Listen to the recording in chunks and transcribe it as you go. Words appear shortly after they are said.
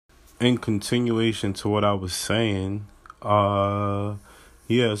in continuation to what I was saying,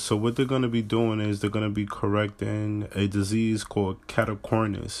 yeah, so what they're going to be doing is they're going to be correcting a disease called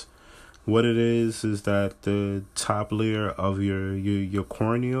catacornis. What it is that the top layer of your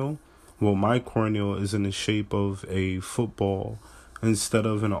corneal, well, my corneal is in the shape of a football instead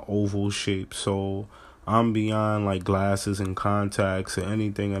of in an oval shape. So I'm beyond like glasses and contacts or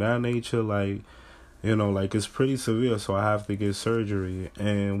anything of that nature. Like, like it's pretty severe, so I have to get surgery.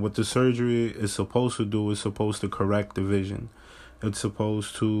 And what the surgery is supposed to do is supposed to correct the vision. It's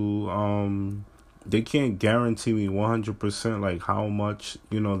supposed to, they can't guarantee me 100% like how much,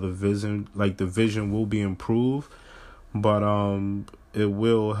 the vision will be improved, but it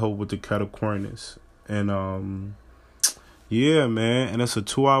will help with the catacornis. And yeah, man, and it's a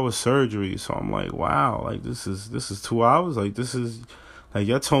 2-hour surgery, so I'm like, wow, like this is 2 hours, like this is. Like,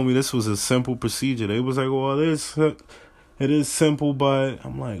 y'all told me this was a simple procedure. They was like, well, it is simple, but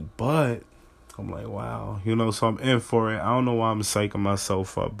I'm like, wow. So I'm in for it. I don't know why I'm psyching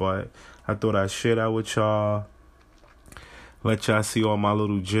myself up, but I thought I'd share that with y'all. Let y'all see all my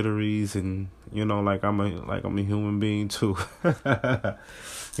little jitteries and, like I'm a human being too. But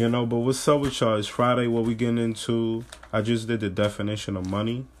what's up with y'all? It's Friday. What we getting into? I just did the definition of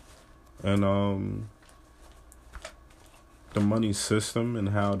money. And, the money system and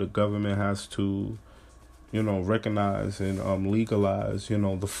how the government has to, recognize and legalize,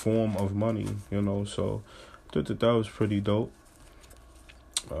 the form of money, So I thought that was pretty dope.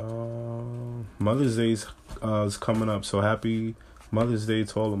 Mother's Day is coming up, so happy Mother's Day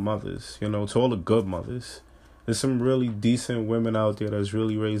to all the mothers, to all the good mothers. There's some really decent women out there that's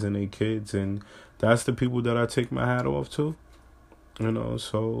really raising their kids, and that's the people that I take my hat off to,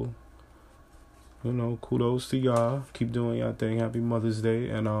 so... kudos to y'all. Keep doing y'all thing. Happy Mother's Day.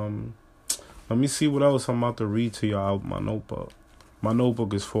 And let me see what else I'm about to read to y'all out my notebook. My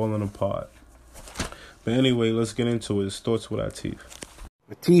notebook is falling apart. But anyway, let's get into it. It's Thoughts with Atif.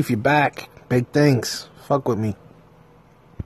 Atif, you're back. Big things. Fuck with me.